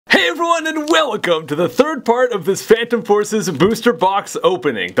Hey everyone, and welcome to the third part of this Phantom Forces booster box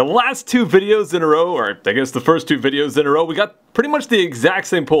opening. The last two videos in a row, or I guess the first two videos in a row, we got pretty much the exact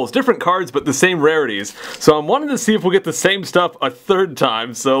same pulls. Different cards, but the same rarities. So I'm wanting to see if we'll get the same stuff a third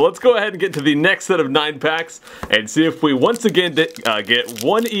time. So let's go ahead and get to the next set of 9 packs and see if we once again get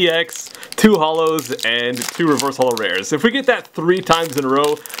 1 EX, 2 holos, and 2 reverse holo rares. If we get that 3 times in a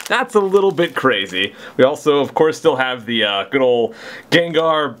row, that's a little bit crazy. We also, of course, still have the good old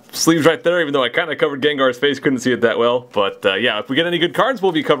Gengar sleeves right there, even though I kind of covered Gengar's face, couldn't see it that well. But yeah, if we get any good cards,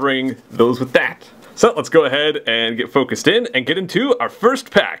 we'll be covering those with that. So let's go ahead and get focused in and get into our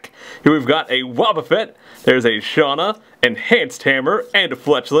first pack. Here we've got a Wobbuffet, there's a Shauna, Enhanced Hammer, and a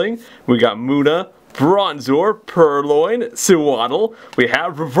Fletchling. We got Munna, Bronzor, Purloin, Sewaddle. We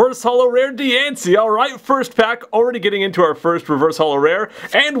have Reverse Holo Rare Diancie. Alright, first pack, already getting into our first Reverse Holo Rare.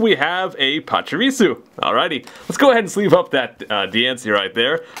 And we have a Pachirisu. Alrighty, let's go ahead and sleeve up that Diancie right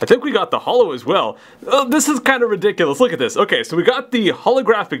there. I think we got the holo as well. Oh, this is kind of ridiculous. Look at this. Okay, so we got the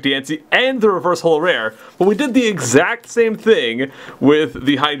holographic Diancie and the Reverse Holo Rare, but we did the exact same thing with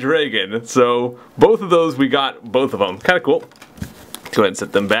the Hydreigon. So both of those, we got both of them. Kind of cool. Go ahead and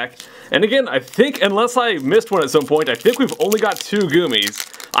set them back. And again, I think, unless I missed one at some point, I think we've only got 2 Goomies.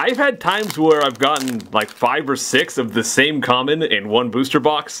 I've had times where I've gotten like 5 or 6 of the same common in one booster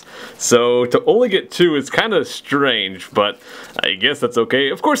box, so to only get 2 is kind of strange, but I guess that's okay.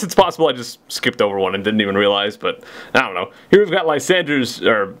 Of course, it's possible I just skipped over one and didn't even realize, but I don't know. Here we've got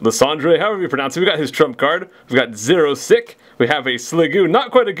Lysandre, however you pronounce it. We've got his trump card. We've got Zero Sick. We have a Sliggoo,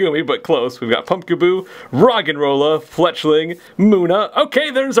 not quite a Goomy, but close. We've got Pumpkaboo, Roggenrola, Fletchling, Munna. Okay,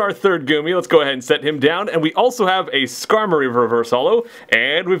 there's our third Goomy. Let's go ahead and set him down. And we also have a Skarmory Reverse Holo,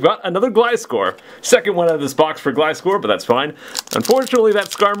 and we've got another Gliscor. Second one out of this box for Gliscor, but that's fine. Unfortunately, that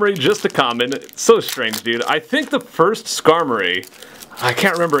Skarmory, just a common. It's so strange, dude. I think the first Skarmory, I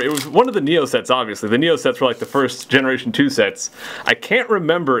can't remember. It was one of the Neo sets, obviously. The Neo sets were like the first Generation 2 sets. I can't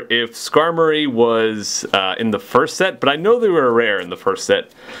remember if Skarmory was in the first set, but I know they were rare in the first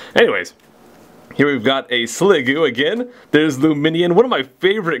set. Anyways, here we've got a Sliggoo again. There's Luminion, one of my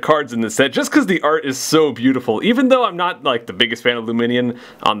favorite cards in this set, just because the art is so beautiful. Even though I'm not like the biggest fan of Luminion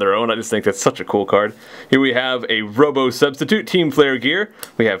on their own, I just think that's such a cool card. Here we have a Robo Substitute, Team Flare Gear.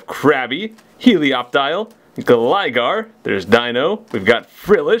 We have Krabby, Helioptile, Gligar, there's Dino, we've got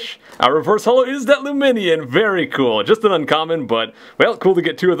Frillish, our reverse holo is that Luminion, very cool, just an uncommon, but, well, cool to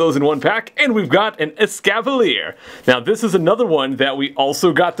get 2 of those in one pack, and we've got an Escavalier. Now this is another one that we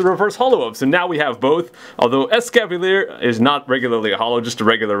also got the reverse holo of, so now we have both, although Escavalier is not regularly a holo, just a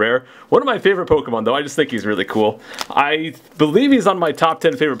regular rare. One of my favorite Pokemon though, I just think he's really cool. I believe he's on my top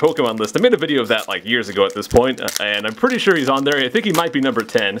 10 favorite Pokemon list. I made a video of that like years ago at this point, and I'm pretty sure he's on there. I think he might be number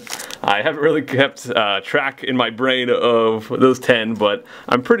 10. I haven't really kept track in my brain of those 10, but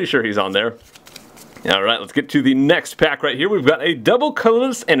I'm pretty sure he's on there. Alright, let's get to the next pack right here. We've got a double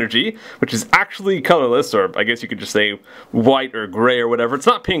colorless energy, which is actually colorless, or I guess you could just say white or gray or whatever. It's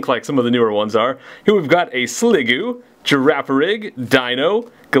not pink like some of the newer ones are. Here we've got a Sliggoo, Girafarig, Dino,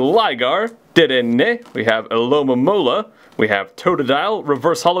 Gligar, Dedenne, we have Alomomola, we have Totodile,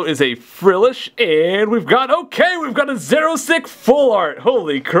 reverse holo is a Frillish, and we've got a Zero Sick full art.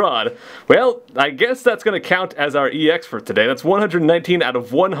 Holy crud. Well, I guess that's going to count as our EX for today. That's 119 out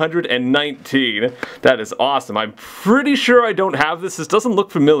of 119. That is awesome. I'm pretty sure I don't have this. This doesn't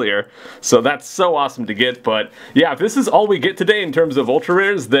look familiar, so that's so awesome to get. But yeah, if this is all we get today in terms of ultra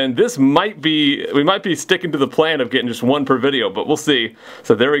rares, then this might be, we might be sticking to the plan of getting just 1 per video, but we'll see.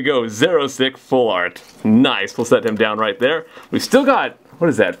 So there we go, Zero Sick full art. Nice, we'll set him down right there. We've still got, what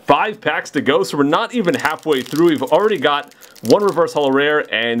is that, 5 packs to go, so we're not even halfway through. We've already got 1 reverse holo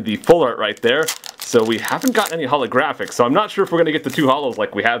rare and the full art right there, so we haven't got any holographics, so I'm not sure if we're going to get the 2 holos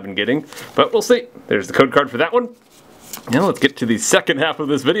like we have been getting, but we'll see. There's the code card for that one. Now let's get to the second half of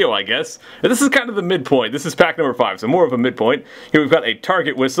this video, I guess. And this is kind of the midpoint. This is pack number 5, so more of a midpoint. Here we've got a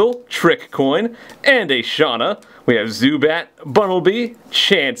Target Whistle, Trick Coin, and a Shauna. We have Zubat, Bunnelby,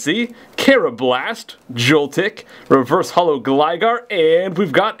 Chansey, Carablast, Joltik, Reverse Holo Gligar, and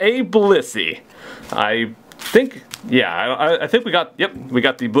we've got a Blissey. I think, yeah, I think we got, yep, we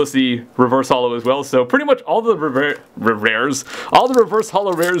got the Blissey reverse holo as well, so pretty much all the rares, all the reverse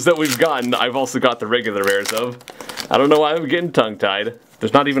holo rares that we've gotten, I've also got the regular rares of. I don't know why I'm getting tongue-tied.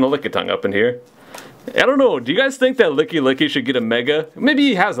 There's not even a Lickitung up in here. I don't know, do you guys think that Licky should get a Mega? Maybe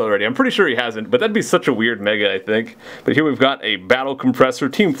he has already, I'm pretty sure he hasn't, but that'd be such a weird Mega, I think. But here we've got a Battle Compressor,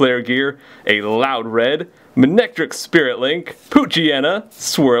 Team Flare Gear, a Loud Red, Manectric Spirit Link, Poochyena,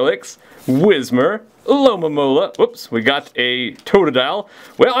 Swirlix, Whismer, Lomomola. Whoops, we got a Totodile.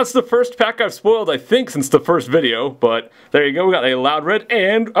 Well, that's the first pack I've spoiled, I think, since the first video, but there you go, we got a Loudred,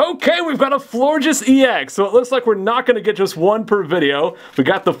 and okay, we've got a Florges EX, so it looks like we're not going to get just one per video. We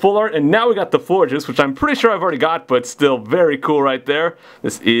got the full art, and now we got the Florges, which I'm pretty sure I've already got, but still very cool right there.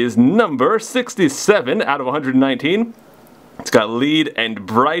 This is number 67 out of 119. It's got Lead and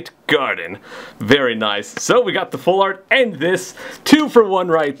Bright Garden. Very nice. So we got the full art and this 2 for 1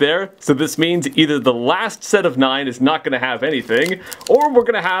 right there. So this means either the last set of 9 is not going to have anything, or we're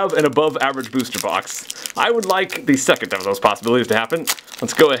going to have an above average booster box. I would like the second of those possibilities to happen.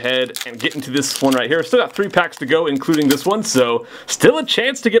 Let's go ahead and get into this one right here. Still got 3 packs to go, including this one, so still a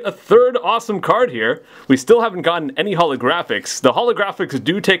chance to get a third awesome card here. We still haven't gotten any holographics. The holographics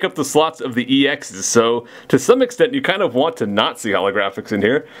do take up the slots of the EXs, so to some extent you kind of want to not see holographics in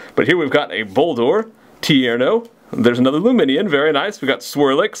here. But here we've got a Boldore, Tierno, there's another Luminion, very nice. We got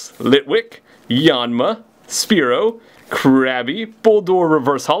Swirlix, Litwick, Yanma, Spearow, Krabby, Boldore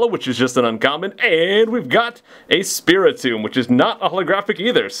Reverse Holo, which is just an uncommon, and we've got a Spiritomb, which is not a holographic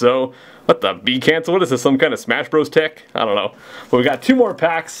either, so what the B-cancel? What is this, some kind of Smash Bros tech? I don't know. But we got 2 more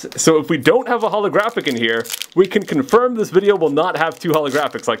packs, so if we don't have a holographic in here, we can confirm this video will not have 2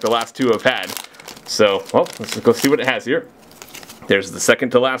 holographics like the last 2 have had. So, well, let's go see what it has here. There's the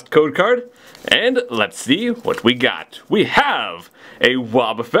second to last code card, and let's see what we got. We have a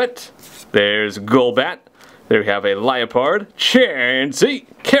Wobbuffet, there's Golbat, there we have a Liepard, Chansey,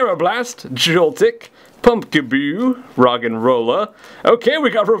 Carablast, Joltik, Pumpkaboo, Roggenrola. Okay, we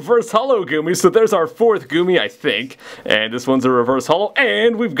got reverse holo Goomy, so there's our 4th Goomy, I think. And this one's a reverse holo,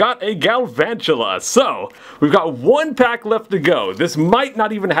 and we've got a Galvantula. So, we've got 1 pack left to go. This might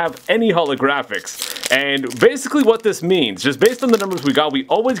not even have any holographics. And basically what this means, just based on the numbers we got, we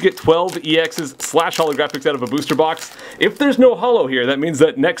always get 12 EXs / holographics out of a booster box. If there's no holo here, that means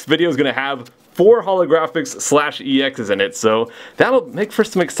that next video is going to have 4 holographics / EXs in it, so that'll make for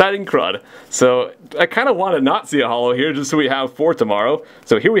some exciting crud. So I kind of want to not see a holo here just so we have 4 tomorrow.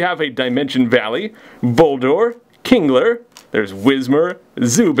 So here we have a Dimension Valley, Boldore, Kingler, there's Whismer,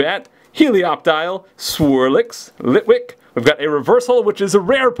 Zubat, Helioptile, Swirlix, Litwick. We've got a reverse holo, which is a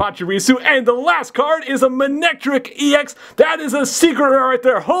rare Pachirisu, and the last card is a Manectric EX. That is a secret rare right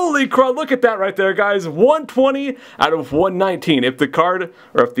there. Holy crud, look at that right there, guys. 120 out of 119. If the card,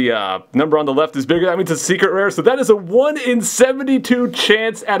 or if the number on the left is bigger, that means it's a secret rare. So that is a 1 in 72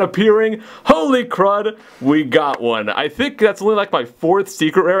 chance at appearing. Holy crud, we got one. I think that's only like my 4th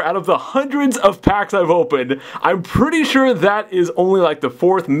secret rare out of the hundreds of packs I've opened. I'm pretty sure that is only like the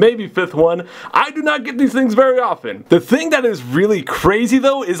 4th, maybe 5th one. I do not get these things very often. The thing that is really crazy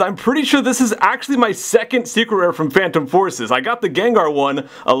though is I'm pretty sure this is actually my 2nd secret rare from Phantom Forces. I got the Gengar one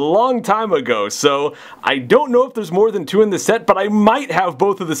a long time ago, so I don't know if there's more than 2 in the set, but I might have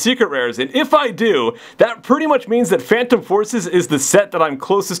both of the secret rares, and if I do, that pretty much means that Phantom Forces is the set that I'm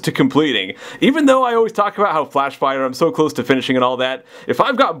closest to completing. Even though I always talk about how Flash Fire, I'm so close to finishing and all that, if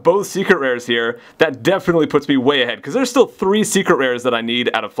I've got both secret rares here, that definitely puts me way ahead, because there's still 3 secret rares that I need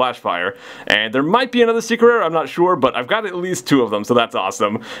out of Flash Fire, and there might be another secret rare, I'm not sure, but I've got at least 2 of them, so that's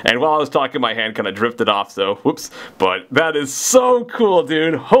awesome. And while I was talking, my hand kind of drifted off, so whoops. But that is so cool,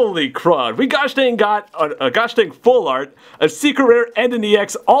 dude. Holy crud. We gosh dang got a gosh dang full art, a secret rare, and an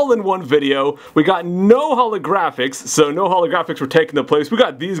EX all in one video. We got no holographics, so no holographics were taking the place. We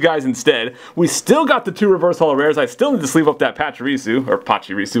got these guys instead. We still got the 2 reverse holo rares. I still need to sleeve up that Pachirisu, or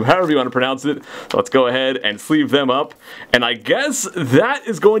Pachirisu, however you want to pronounce it. So let's go ahead and sleeve them up. And I guess that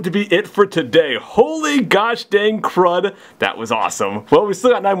is going to be it for today. Holy gosh dang crud. That was awesome. Well, we still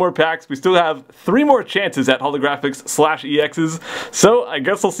got 9 more packs. We still have 3 more chances at holographics / EXs. So I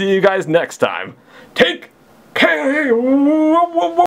guess I'll see you guys next time. Take care.